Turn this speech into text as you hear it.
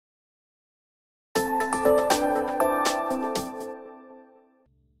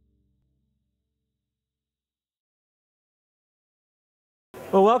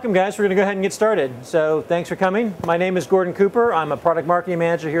Well, welcome guys. We're going to go ahead and get started. So thanks for coming. My name is Gordon Cooper. I'm a product marketing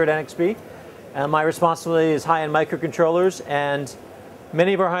manager here at NXP. My responsibility is high-end microcontrollers, and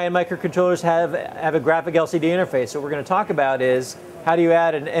many of our high-end microcontrollers have a graphic LCD interface. So what we're going to talk about is how do you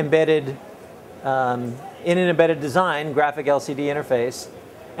add an embedded, in an embedded design, graphic LCD interface.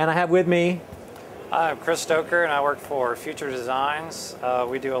 And I have with me... I'm Chris Stoker, and I work for Future Designs.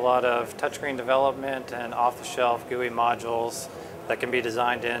 We do a lot of touchscreen development and off-the-shelf GUI modules that can be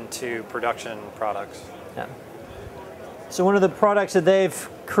designed into production products. Yeah. So one of the products that they've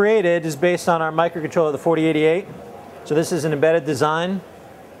created is based on our microcontroller, the 4088. So this is an embedded design.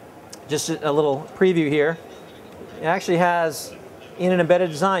 Just a little preview here. It actually has, in an embedded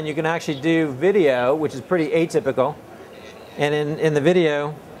design, you can actually do video, which is pretty atypical. And in the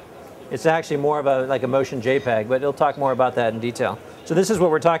video, it's actually more of like a motion JPEG, but it'll talk more about that in detail. So this is what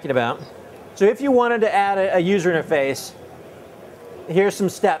we're talking about. So if you wanted to add a user interface, here's some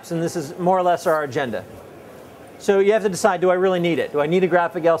steps, and this is more or less our agenda. So you have to decide, do I really need it? Do I need a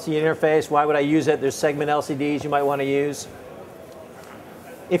graphic LCD interface? Why would I use it? There's segment LCDs you might want to use.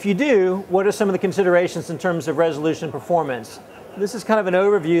 If you do, what are some of the considerations in terms of resolution and performance? This is kind of an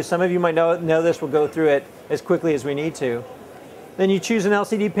overview. Some of you might know this. We'll go through it as quickly as we need to. Then you choose an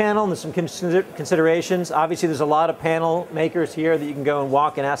LCD panel, and there's some considerations. Obviously, there's a lot of panel makers here that you can go and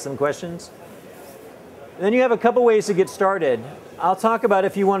walk and ask them questions. And then you have a couple ways to get started. I'll talk about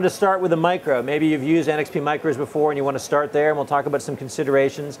if you wanted to start with a micro. Maybe you've used NXP micros before and you want to start there, and we'll talk about some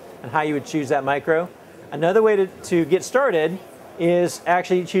considerations and how you would choose that micro. Another way to get started is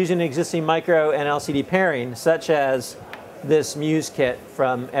actually choosing an existing micro and LCD pairing, such as this MCUS kit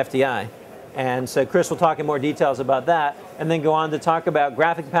from FDI. And so Chris will talk in more details about that, and then go on to talk about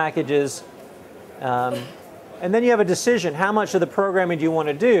graphic packages. And then you have a decision, how much of the programming do you want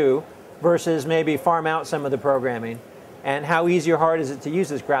to do versus maybe farm out some of the programming. And how easy or hard is it to use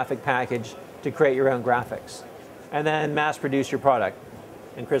this graphic package to create your own graphics. And then mass produce your product.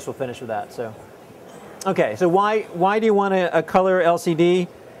 And Chris will finish with that. So, okay, so why do you want a color LCD?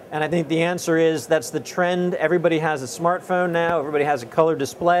 And I think the answer is that's the trend. Everybody has a smartphone now. Everybody has a color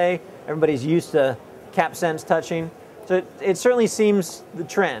display. Everybody's used to CapSense touching. So it certainly seems the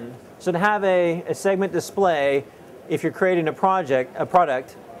trend. So to have a segment display, if you're creating a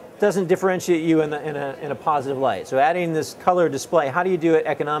product, doesn't differentiate you in a positive light. So adding this color display, how do you do it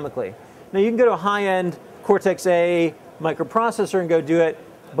economically? Now you can go to a high-end Cortex-A microprocessor and go do it,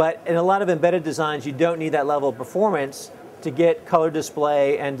 but in a lot of embedded designs you don't need that level of performance to get color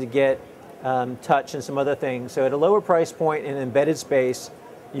display and to get touch and some other things. So at a lower price point in an embedded space,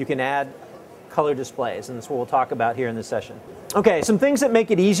 you can add color displays, and that's what we'll talk about here in this session. Okay, some things that make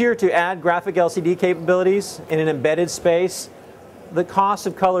it easier to add graphic LCD capabilities in an embedded space. The cost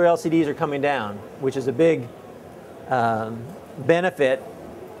of color LCDs are coming down, which is a big benefit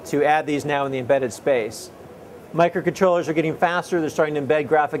to add these now in the embedded space. Microcontrollers are getting faster. They're starting to embed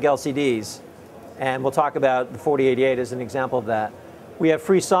graphic LCDs. And we'll talk about the 4088 as an example of that. We have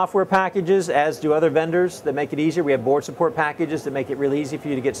free software packages, as do other vendors, that make it easier. We have board support packages that make it really easy for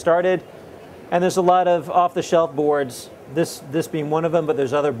you to get started. And there's a lot of off-the-shelf boards, this being one of them, but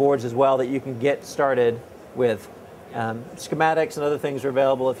there's other boards as well that you can get started with. Schematics and other things are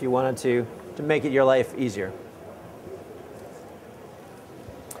available if you wanted to make it your life easier.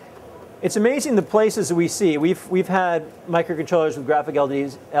 It's amazing the places that we see. We've had microcontrollers with graphic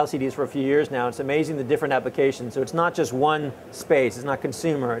LCDs for a few years now. It's amazing the different applications. So it's not just one space. It's not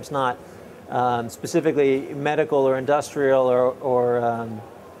consumer. It's not specifically medical or industrial or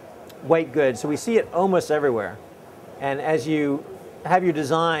white goods. So we see it almost everywhere. And as you have your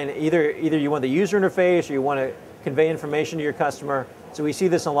design, either you want the user interface or you want to convey information to your customer. So we see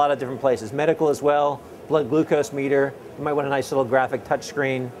this in a lot of different places. Medical as well, blood glucose meter. You might want a nice little graphic touch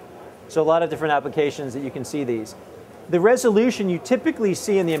screen. So a lot of different applications that you can see these. The resolution you typically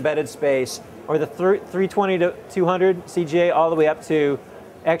see in the embedded space are the 320 to 200 CGA all the way up to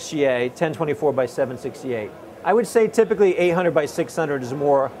XGA, 1024 by 768. I would say typically 800 by 600 is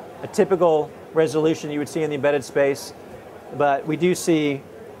more a typical resolution you would see in the embedded space, but we do see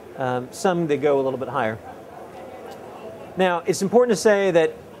some that go a little bit higher. Now, it's important to say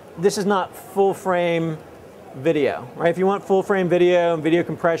that this is not full-frame video, right? If you want full-frame video and video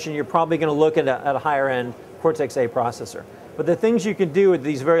compression, you're probably going to look at a higher-end Cortex-A processor. But the things you can do with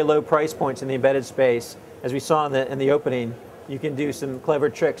these very low price points in the embedded space, as we saw in the opening, you can do some clever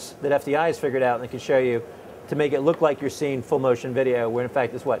tricks that FDI has figured out and can show you to make it look like you're seeing full-motion video, where in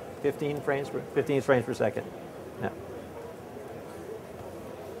fact it's what, 15 frames per second? No.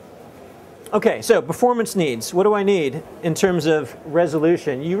 Okay, so performance needs. What do I need in terms of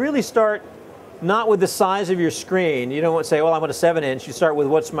resolution? You really start not with the size of your screen. You don't want to say, well, I want a 7-inch. You start with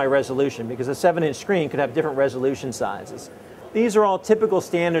what's my resolution, because a 7-inch screen could have different resolution sizes. These are all typical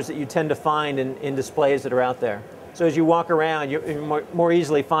standards that you tend to find in displays that are out there. So as you walk around, you more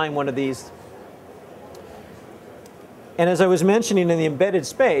easily find one of these. And as I was mentioning, in the embedded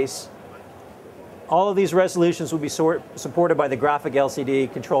space, all of these resolutions will be supported by the Graphical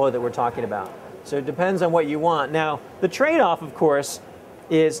LCD controller that we're talking about. So it depends on what you want. Now, the trade-off, of course,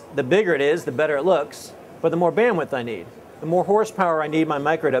 is the bigger it is, the better it looks, but the more bandwidth I need. The more horsepower I need my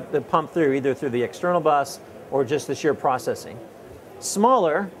micro to pump through, either through the external bus or just the sheer processing.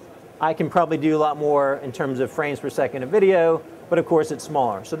 Smaller, I can probably do a lot more in terms of frames per second of video, but of course it's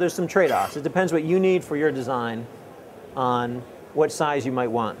smaller. So there's some trade-offs. It depends what you need for your design on what size you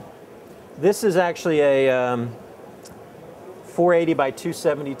might want. This is actually a 480 by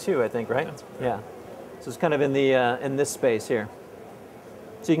 272, I think, right? Yeah. So it's kind of in the in this space here.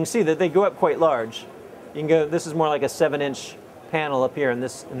 So you can see that they go up quite large. You can go. This is more like a 7-inch panel up here in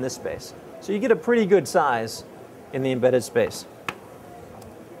this space. So you get a pretty good size in the embedded space.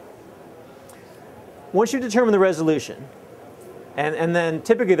 Once you determine the resolution, and then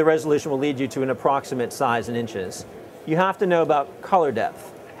typically the resolution will lead you to an approximate size in inches, you have to know about color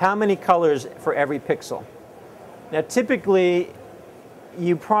depth. How many colors for every pixel? Now typically,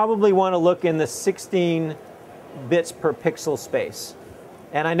 you probably want to look in the 16 bits per pixel space.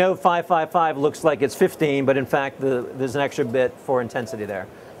 And I know 555 looks like it's 15, but in fact there's an extra bit for intensity there.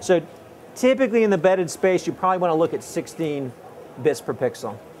 So typically in the embedded space, you probably want to look at 16 bits per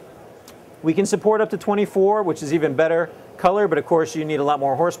pixel. We can support up to 24, which is even better color, but of course you need a lot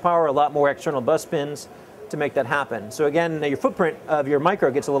more horsepower, a lot more external bus pins to make that happen. So again, your footprint of your micro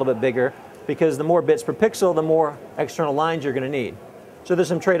gets a little bit bigger, because the more bits per pixel, the more external lines you're going to need. So there's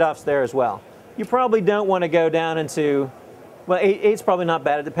some trade-offs there as well. You probably don't want to go down into, well, 8's probably not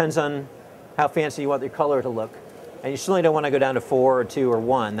bad. It depends on how fancy you want your color to look. And you certainly don't want to go down to 4 or 2 or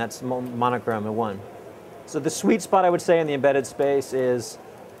 1. That's monochrome and 1. So the sweet spot, I would say, in the embedded space is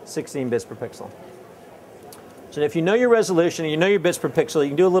 16 bits per pixel. So if you know your resolution and you know your bits per pixel, you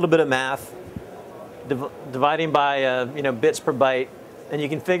can do a little bit of math, dividing by bits per byte, and you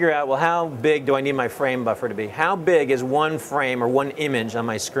can figure out, well, how big do I need my frame buffer to be? How big is one frame or one image on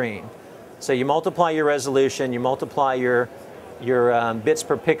my screen? So you multiply your resolution, you multiply your bits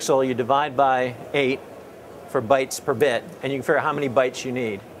per pixel, you divide by 8 for bytes per bit, and you can figure out how many bytes you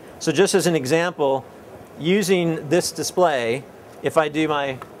need. So just as an example, using this display, if I do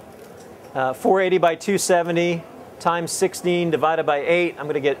my 480 by 270 times 16 divided by 8, I'm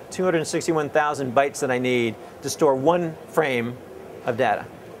going to get 261,000 bytes that I need to store one frame of data.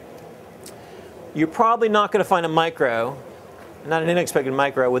 You're probably not going to find a micro, not an unexpected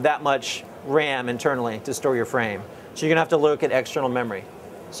micro, with that much RAM internally to store your frame. So you're going to have to look at external memory.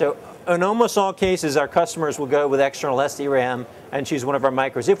 So in almost all cases, our customers will go with external SDRAM and choose one of our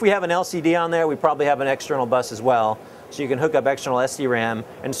micros. If we have an LCD on there, we probably have an external bus as well. So you can hook up external SDRAM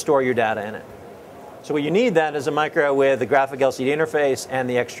and store your data in it. So what you need then is a micro with the Graphical LCD interface and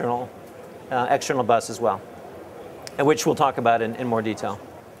the external bus as well, and which we'll talk about in more detail.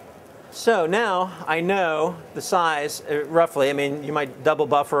 So now I know the size roughly. I mean, you might double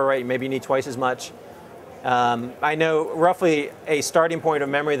buffer, right? Maybe you need twice as much. I know roughly a starting point of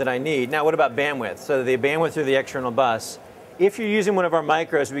memory that I need. Now what about bandwidth? So the bandwidth through the external bus. If you're using one of our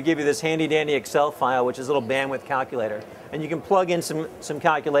micros, we give you this handy dandy Excel file, which is a little bandwidth calculator. And you can plug in some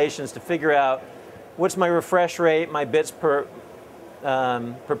calculations to figure out what's my refresh rate, my bits per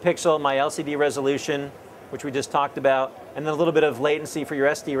pixel, my LCD resolution, which we just talked about, and then a little bit of latency for your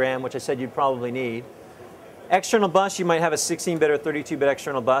SDRAM, which I said you'd probably need. External bus, you might have a 16-bit or 32-bit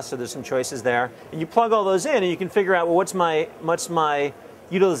external bus, so there's some choices there. And you plug all those in, and you can figure out, well, what's my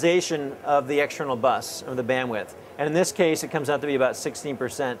utilization of the external bus, or the bandwidth. And in this case, it comes out to be about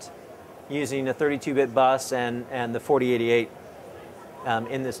 16% using a 32-bit bus and the 4088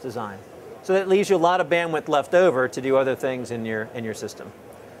 in this design. So that leaves you a lot of bandwidth left over to do other things in your system.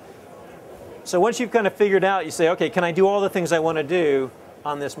 So once you've kind of figured out, you say, okay, can I do all the things I want to do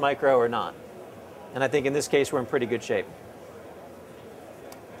on this micro or not? And I think in this case, we're in pretty good shape.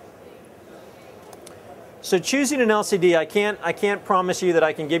 So choosing an LCD, I can't promise you that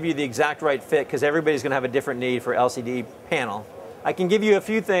I can give you the exact right fit, because everybody's going to have a different need for LCD panel. I can give you a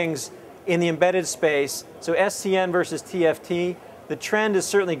few things in the embedded space. So STN versus TFT, the trend has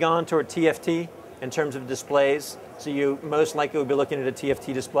certainly gone toward TFT in terms of displays. So you most likely will be looking at a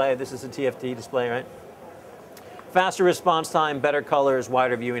TFT display. This is a TFT display, right? Faster response time, better colors,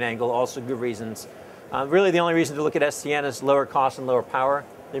 wider viewing angle, also good reasons. Really the only reason to look at STN is lower cost and lower power.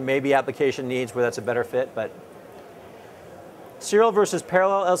 There may be application needs where that's a better fit, but serial versus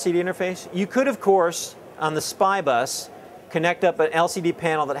parallel LCD interface. You could, of course, on the SPI bus, connect up an LCD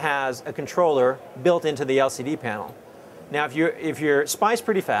panel that has a controller built into the LCD panel. Now, if your SPI is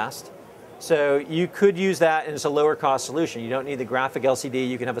pretty fast, so you could use that, and it's a lower cost solution. You don't need the graphic LCD.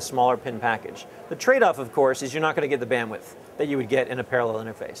 You can have a smaller pin package. The trade-off, of course, is you're not going to get the bandwidth that you would get in a parallel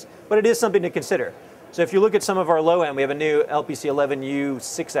interface. But it is something to consider. So if you look at some of our low end, we have a new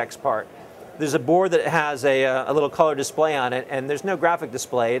LPC11U6X part. There's a board that has a little color display on it, and there's no graphic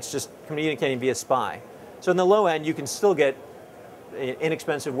display. It's just communicating via SPI. So in the low end, you can still get an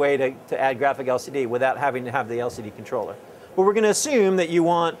inexpensive way to add graphic LCD without having to have the LCD controller. But we're going to assume that you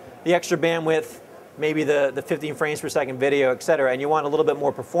want the extra bandwidth, maybe the 15 frames per second video, et cetera, and you want a little bit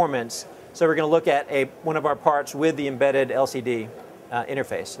more performance. So we're going to look at one of our parts with the embedded LCD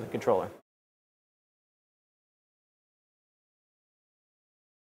interface of the controller.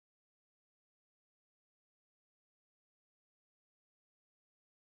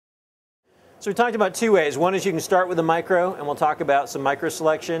 So we talked about two ways. One is you can start with a micro, and we'll talk about some micro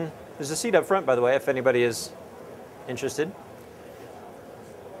selection. There's a seat up front, by the way, if anybody is interested.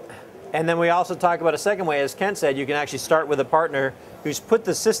 And then we also talk about a second way, as Kent said, you can actually start with a partner who's put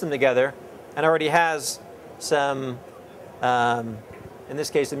the system together and already has some, in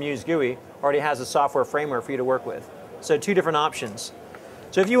this case the uEZGUI, already has a software framework for you to work with. So two different options.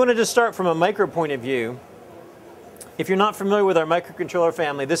 So if you want to just start from a micro point of view, if you're not familiar with our microcontroller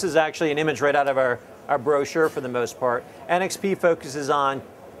family, this is actually an image right out of our brochure for the most part. NXP focuses on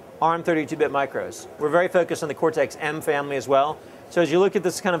ARM 32-bit micros. We're very focused on the Cortex-M family as well. So as you look at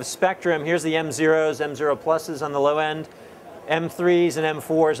this kind of spectrum, here's the M0s, M0 pluses on the low end, M3s and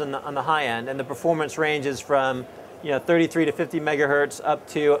M4s on the high end, and the performance ranges from 33 to 50 megahertz up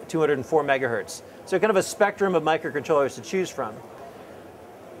to 204 megahertz. So kind of a spectrum of microcontrollers to choose from.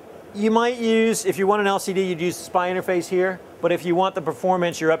 You might use, if you want an LCD, you'd use the SPI interface here, but if you want the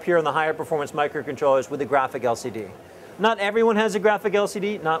performance, you're up here on the higher performance microcontrollers with the graphic LCD. Not everyone has a graphic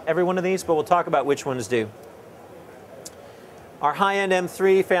LCD, not every one of these, but we'll talk about which ones do. Our high-end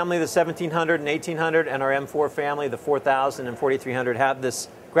M3 family, the 1700 and 1800, and our M4 family, the 4000 and 4300, have this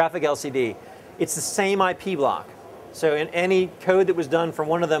graphic LCD. It's the same IP block, so in any code that was done from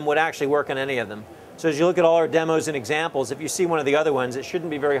one of them would actually work on any of them. So as you look at all our demos and examples, if you see one of the other ones, it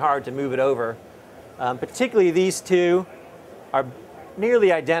shouldn't be very hard to move it over. Particularly these two are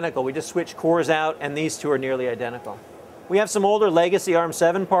nearly identical. We just switched cores out, and these two are nearly identical. We have some older legacy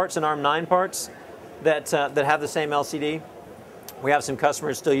ARM7 parts and ARM9 parts that have the same LCD. We have some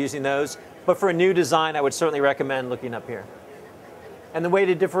customers still using those. But for a new design, I would certainly recommend looking up here. And the way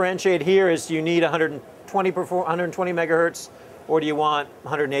to differentiate here is, do you need 120 megahertz, or do you want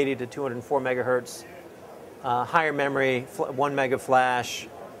 180 to 204 megahertz? Higher memory, 1 mega flash,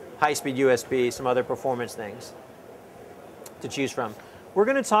 high-speed USB, some other performance things to choose from. We're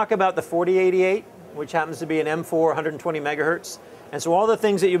going to talk about the 4088, which happens to be an M4, 120 megahertz. And so all the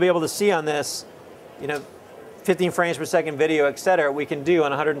things that you'll be able to see on this, 15 frames per second video, et cetera, we can do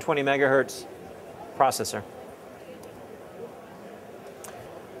on a 120 megahertz processor.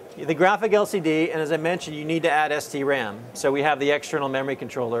 The graphic LCD, and as I mentioned, you need to add ST-RAM. So we have the external memory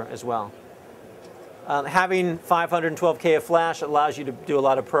controller as well. Having 512K of flash allows you to do a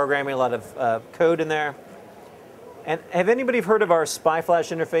lot of programming, a lot of code in there. And have anybody heard of our SPI flash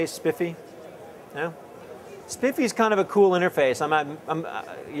interface, SPIFFE? No? SPIFFE is kind of a cool interface.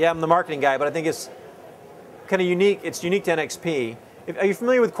 I'm the marketing guy, but I think it's kind of unique. It's unique to NXP. Are you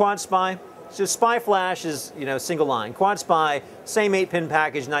familiar with Quad SPI? So SPI flash is, single line. Quad SPI, same 8-pin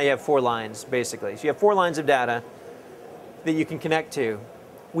package, now you have 4 lines, basically. So you have 4 lines of data that you can connect to.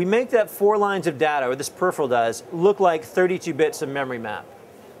 We make that 4 lines of data, or this peripheral does, look like 32 bits of memory map.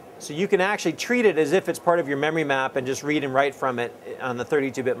 So you can actually treat it as if it's part of your memory map and just read and write from it on the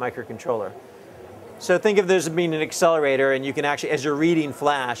 32-bit microcontroller. So think of this as being an accelerator, and you can actually, as you're reading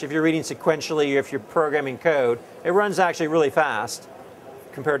flash, if you're reading sequentially or if you're programming code, it runs actually really fast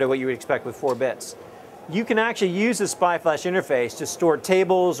compared to what you would expect with 4 bits. You can actually use the SPI flash interface to store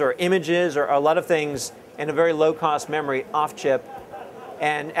tables or images or a lot of things in a very low-cost memory off-chip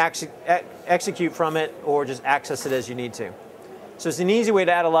and execute from it or just access it as you need to. So it's an easy way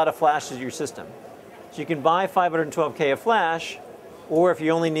to add a lot of flash to your system. So you can buy 512K of flash, or if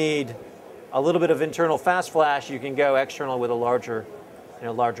you only need a little bit of internal fast flash, you can go external with a larger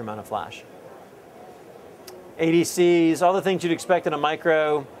amount of flash. ADCs, all the things you'd expect in a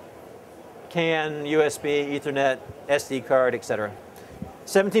micro, CAN, USB, Ethernet, SD card, etc.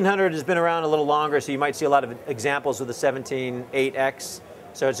 1700 has been around a little longer, so you might see a lot of examples with the 178X.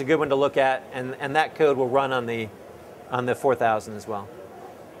 So it's a good one to look at, and that code will run on the 4000 as well.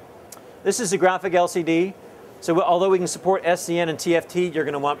 This is the graphic LCD. So although we can support SCN and TFT, you're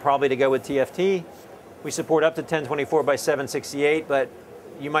going to want probably to go with TFT. We support up to 1024 by 768, but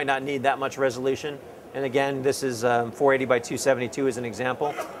you might not need that much resolution. And again, this is 480 by 272 as an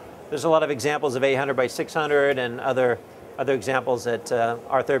example. There's a lot of examples of 800 by 600 and other examples that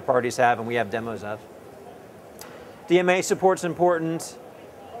our third parties have and we have demos of. DMA support's important.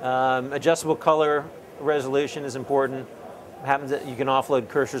 Adjustable color resolution is important. It happens that you can offload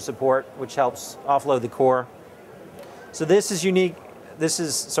cursor support, which helps offload the core. So this is unique. This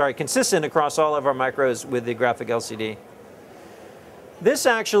is, consistent across all of our micros with the Graphic LCD. This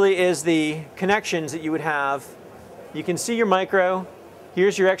actually is the connections that you would have. You can see your micro.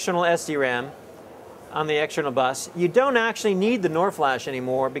 Here's your external SDRAM on the external bus. You don't actually need the NOR flash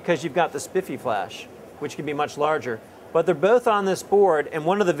anymore because you've got the SPIFFE flash, which can be much larger. But they're both on this board, and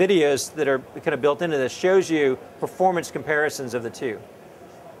one of the videos that are kind of built into this shows you performance comparisons of the two.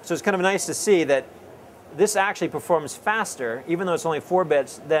 So it's kind of nice to see that this actually performs faster, even though it's only 4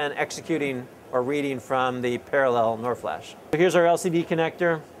 bits, than executing or reading from the parallel NOR flash. So here's our LCD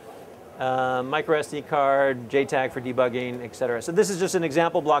connector, micro SD card, JTAG for debugging, etc. So this is just an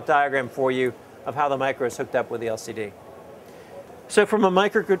example block diagram for you of how the micro is hooked up with the LCD. So from a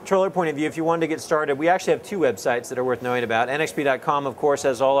microcontroller point of view, if you wanted to get started, we actually have 2 websites that are worth knowing about. NXP.com, of course,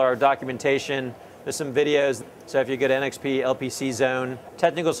 has all our documentation. There's some videos. So if you go to NXP LPC Zone,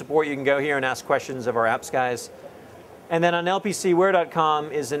 technical support, you can go here and ask questions of our apps guys. And then on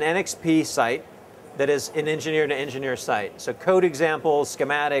LPCware.com is an NXP site that is an engineer-to-engineer site. So code examples,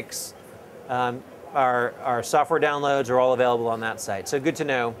 schematics, our software downloads are all available on that site. So good to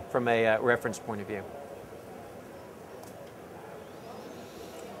know from a reference point of view.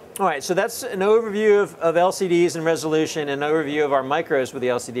 All right, so that's an overview of LCDs and resolution, and an overview of our micros with the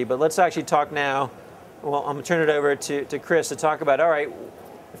LCD. But let's actually talk now. Well, I'm going to turn it over to Chris to talk about, all right,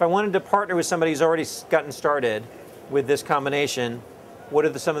 if I wanted to partner with somebody who's already gotten started with this combination, what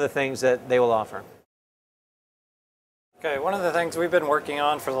are some of the things that they will offer? Okay, one of the things we've been working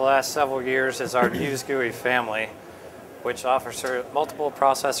on for the last several years is our uEZGUI family, which offers multiple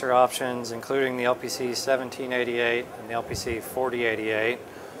processor options, including the LPC1788 and the LPC4088.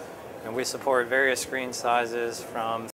 And we support various screen sizes from